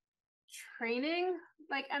in training,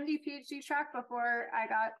 like MD, PhD track before I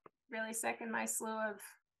got really sick in my slew of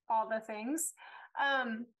all the things,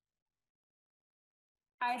 I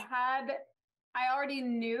already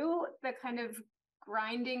knew the kind of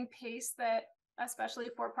grinding pace that especially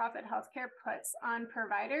for-profit healthcare puts on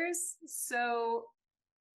providers. So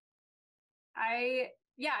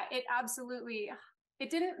it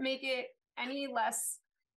didn't make it any less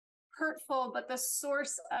hurtful, but the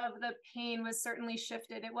source of the pain was certainly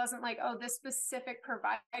shifted. It wasn't like, oh, this specific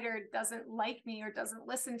provider doesn't like me or doesn't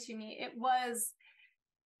listen to me. It was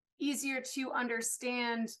easier to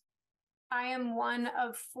understand. I am one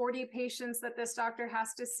of 40 patients that this doctor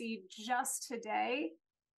has to see just today,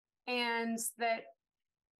 and that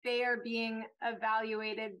they are being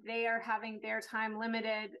evaluated. They are having their time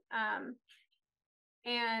limited.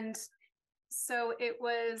 And so it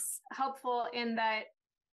was helpful in that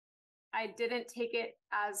I didn't take it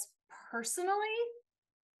as personally,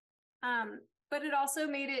 but it also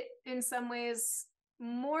made it in some ways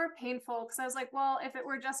more painful, because I was like, well, if it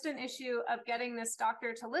were just an issue of getting this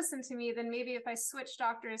doctor to listen to me, then maybe if I switch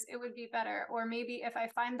doctors, it would be better. Or maybe if I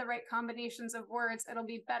find the right combinations of words, it'll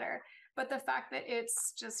be better. But the fact that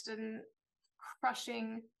it's just a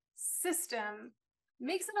crushing system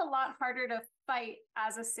makes it a lot harder to fight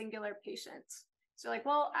as a singular patient. So like,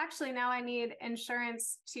 well, actually now I need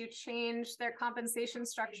insurance to change their compensation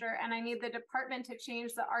structure, and I need the department to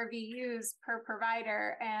change the RVUs per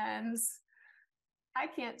provider, and I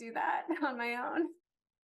can't do that on my own.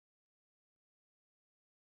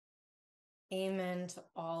 Amen to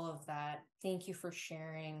all of that. Thank you for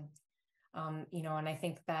sharing. And I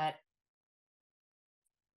think that,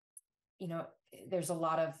 there's a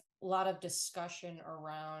lot of discussion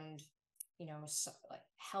around, like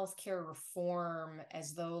healthcare reform,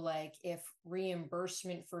 as though like if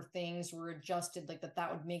reimbursement for things were adjusted, like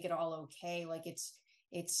that would make it all okay. Like it's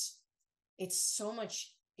so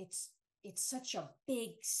much, it's such a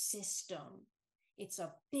big system. It's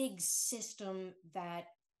a big system that,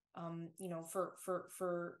 for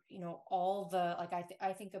all the, like,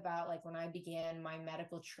 I think about like when I began my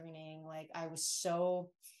medical training, like I was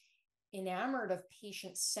so enamored of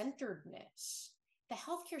patient-centeredness. The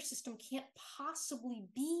healthcare system can't possibly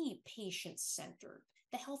be patient-centered.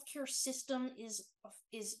 The healthcare system is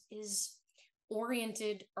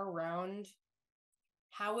oriented around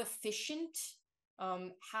how efficient,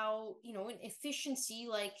 how, an efficiency,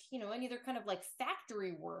 like, any other kind of like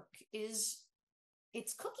factory work it's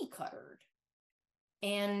cookie cuttered.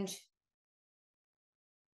 And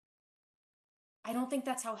I don't think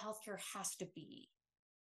that's how healthcare has to be.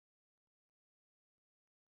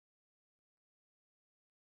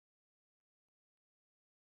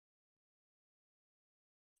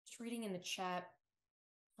 Just reading in the chat,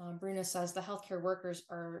 Bruna says the healthcare workers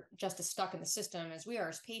are just as stuck in the system as we are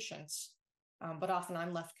as patients, but often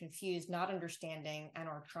I'm left confused, not understanding, and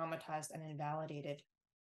or traumatized and invalidated.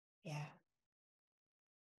 Yeah.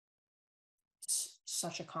 It's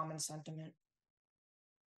such a common sentiment.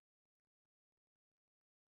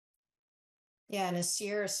 Yeah, and as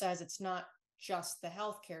Sierra says, it's not just the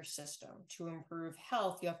healthcare system. To improve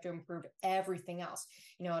health, you have to improve everything else.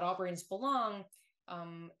 At All Brains Belong,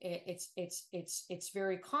 it's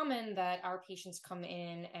very common that our patients come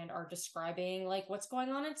in and are describing like what's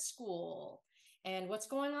going on at school and what's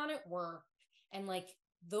going on at work, and like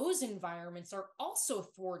those environments are also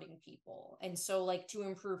thwarting people. And so like to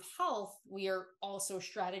improve health, we are also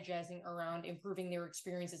strategizing around improving their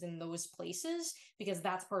experiences in those places, because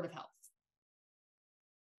that's part of health.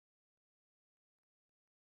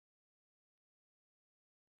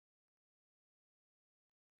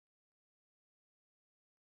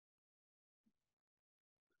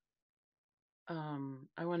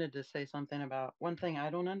 I wanted to say something about one thing I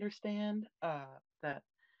don't understand, that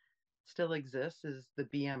still exists is the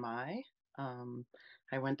BMI.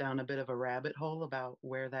 I went down a bit of a rabbit hole about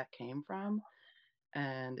where that came from,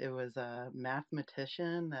 and it was a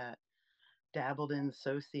mathematician that dabbled in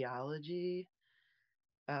sociology,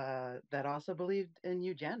 that also believed in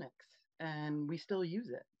eugenics, and we still use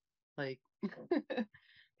it. Like,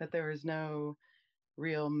 that there is no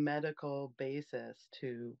real medical basis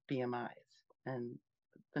to BMIs and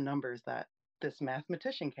the numbers that this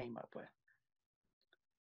mathematician came up with.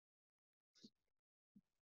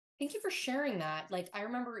 Thank you for sharing that. Like, I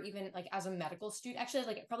remember even like as a medical student, actually,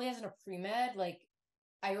 like probably as in a pre-med, like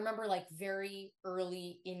I remember like very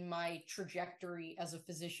early in my trajectory as a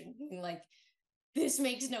physician being like, this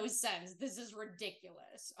makes no sense. This is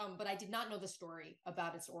ridiculous. But I did not know the story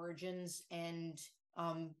about its origins. And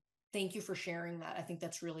thank you for sharing that. I think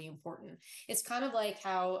that's really important. It's kind of like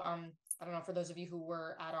how, I don't know, for those of you who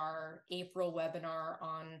were at our April webinar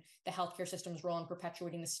on the healthcare system's role in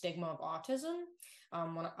perpetuating the stigma of autism,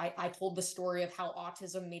 when I told the story of how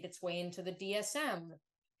autism made its way into the DSM.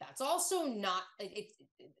 That's also not,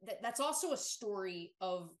 that's also a story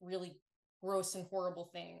of really gross and horrible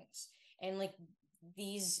things. And like,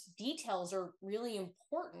 these details are really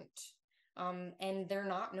important, and they're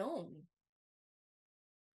not known.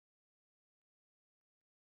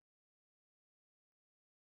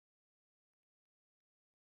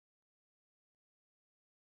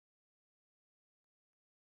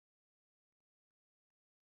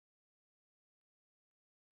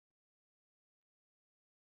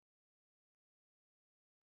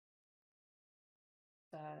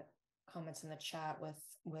 Comments in the chat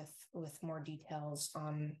with more details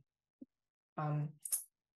on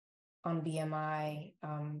BMI.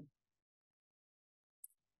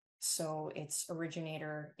 So its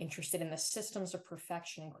originator interested in the systems of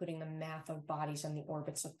perfection, including the math of bodies and the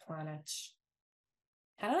orbits of planets.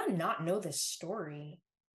 How did I not know this story?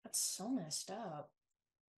 That's so messed up.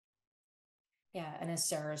 Yeah, and as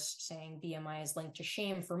Sarah's saying, BMI is linked to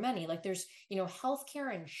shame for many. Like there's,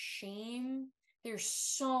 healthcare and shame. There's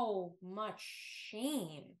so much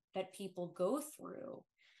shame that people go through.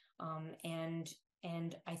 And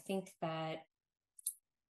I think that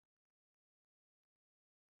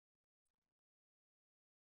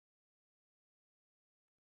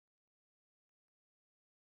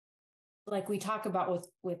like we talk about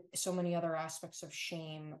with so many other aspects of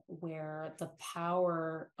shame, where the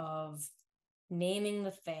power of naming the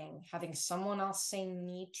thing, having someone else say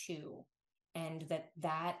me too, and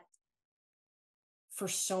that for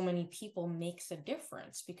so many people makes a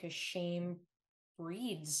difference, because shame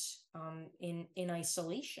breeds in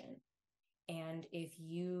isolation. And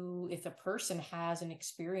if a person has an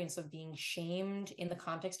experience of being shamed in the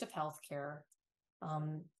context of healthcare,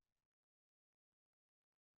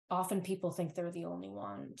 often people think they're the only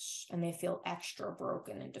ones, and they feel extra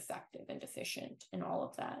broken and defective and deficient and all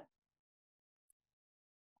of that.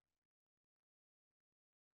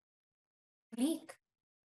 Unique.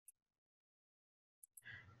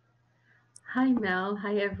 Hi, Mel.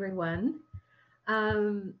 Hi, everyone.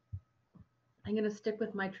 I'm going to stick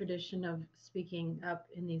with my tradition of speaking up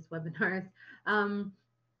in these webinars.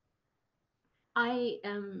 I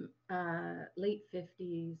am late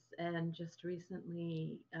 50s and just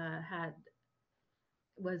recently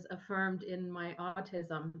was affirmed in my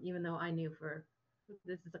autism, even though I knew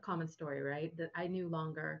this is a common story, right? That I knew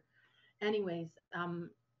longer. Anyways, I'm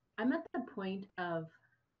at the point of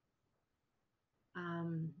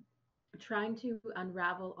trying to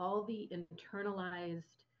unravel all the internalized,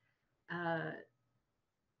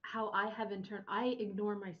 how I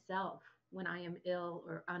ignore myself when I am ill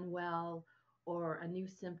or unwell, or a new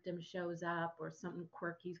symptom shows up, or something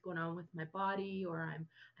quirky is going on with my body, or I'm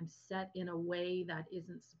set in a way that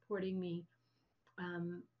isn't supporting me.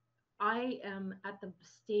 I am at the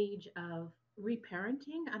stage of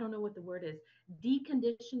reparenting. I don't know what the word is,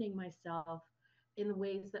 deconditioning myself in the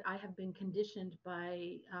ways that I have been conditioned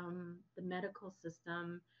by the medical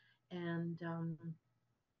system. And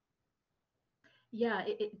yeah,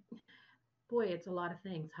 boy, it's a lot of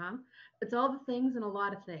things, huh? It's all the things and a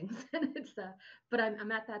lot of things. And but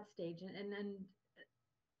I'm at that stage, and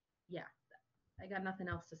yeah, I got nothing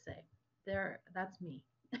else to say. That's me.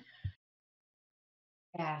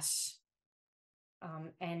 Yes.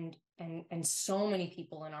 And so many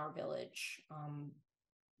people in our village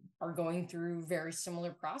are going through very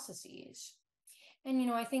similar processes.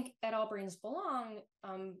 And I think at All Brains Belong,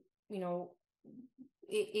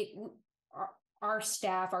 our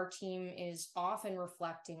staff, our team is often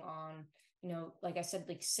reflecting on, like I said,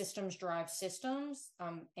 like systems drive systems,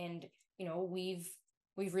 and we've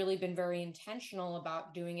really been very intentional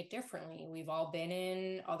about doing it differently. We've all been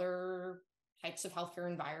in other types of healthcare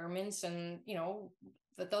environments, and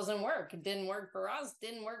that doesn't work. It didn't work for us,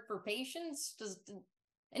 didn't work for patients, just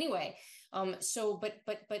anyway. So but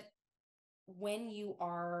when you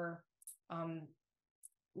are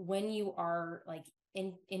like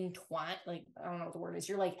entwined, like, I don't know what the word is,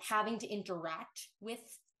 you're like having to interact with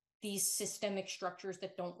these systemic structures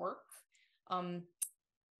that don't work,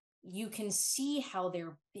 you can see how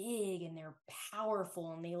they're big and they're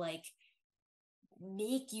powerful, and they like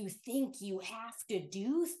make you think you have to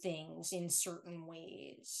do things in certain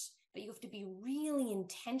ways that you have to be really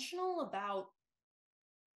intentional about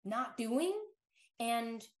not doing.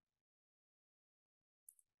 And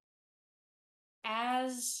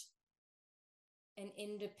as an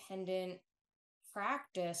independent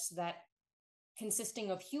practice that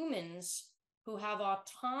consisting of humans who have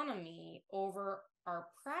autonomy over our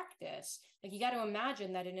practice, like, you got to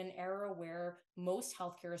imagine that in an era where most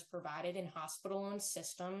healthcare is provided in hospital-owned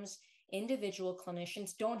systems, individual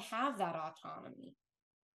clinicians don't have that autonomy.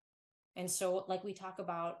 And so, like we talk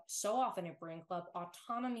about so often at Brain Club,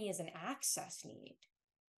 autonomy is an access need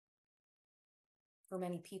for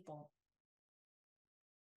many people.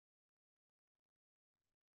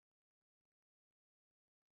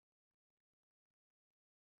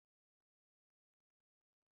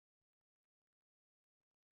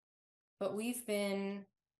 But we've been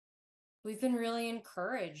really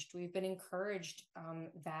encouraged. We've been encouraged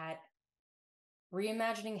that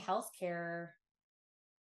reimagining healthcare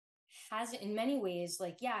has, in many ways,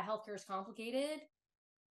 like, yeah, healthcare is complicated,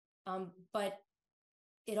 but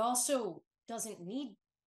it also doesn't need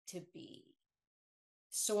to be.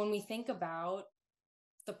 So when we think about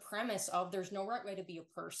the premise of there's no right way to be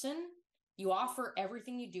a person, you offer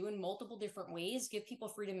everything you do in multiple different ways, give people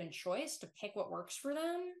freedom and choice to pick what works for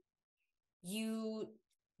them. You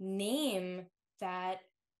name that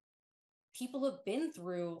people have been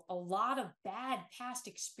through a lot of bad past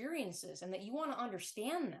experiences, and that you want to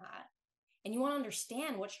understand that, and you want to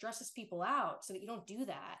understand what stresses people out so that you don't do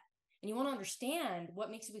that, and you want to understand what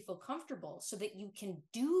makes you feel comfortable so that you can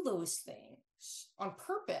do those things on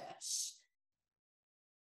purpose.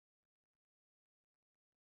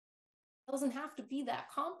 It doesn't have to be that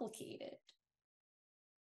complicated.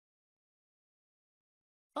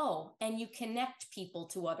 Oh, and you connect people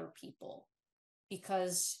to other people,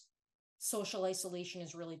 because social isolation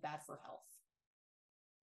is really bad for health.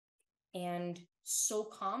 And so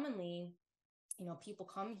commonly, people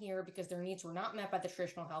come here because their needs were not met by the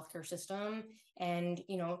traditional healthcare system. And,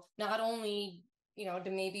 not only, do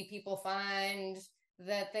maybe people find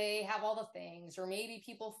that they have all the things, or maybe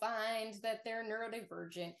people find that they're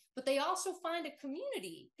neurodivergent, but they also find a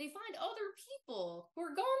community. They find other people who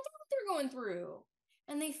are going through what they're going through,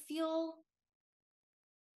 and they feel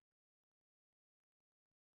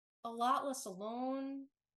a lot less alone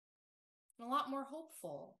and a lot more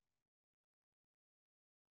hopeful.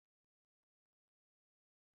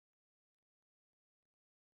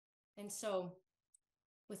 And so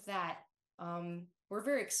with that, we're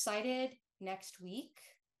very excited next week,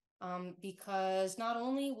 because not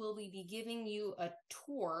only will we be giving you a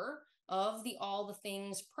tour of the All the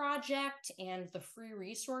Things project and the free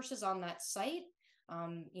resources on that site,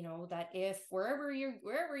 that if wherever you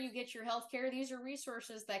get your healthcare, these are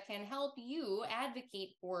resources that can help you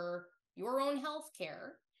advocate for your own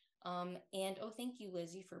healthcare. And thank you,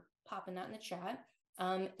 Lizzie, for popping that in the chat.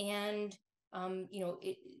 I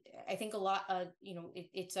think a lot,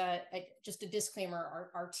 it's just a disclaimer.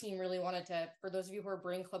 Our team really wanted to, for those of you who are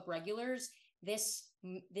Brain Club regulars, this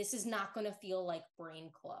is not going to feel like Brain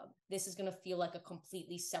Club. This is going to feel like a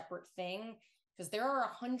completely separate thing, because there are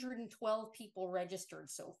 112 people registered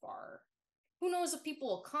so far. Who knows if people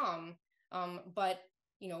will come, but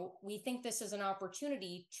we think this is an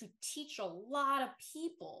opportunity to teach a lot of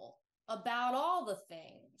people about all the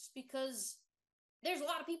things, because there's a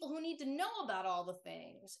lot of people who need to know about all the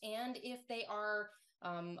things. And if they are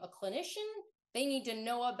a clinician, they need to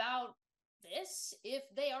know about this. If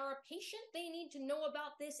they are a patient, they need to know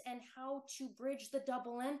about this, and how to bridge the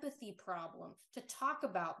double empathy problem, to talk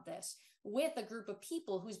about this with a group of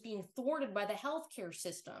people who's being thwarted by the healthcare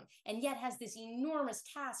system, and yet has this enormous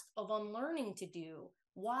task of unlearning to do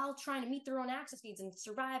while trying to meet their own access needs and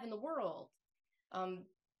survive in the world.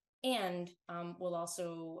 And we'll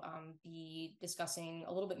also be discussing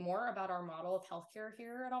a little bit more about our model of healthcare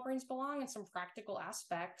here at All Brains Belong, and some practical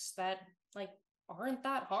aspects that aren't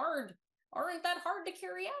that hard to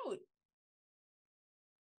carry out.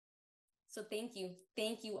 So thank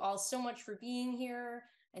you all so much for being here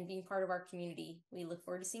and being part of our community. We look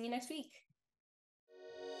forward to seeing you next week.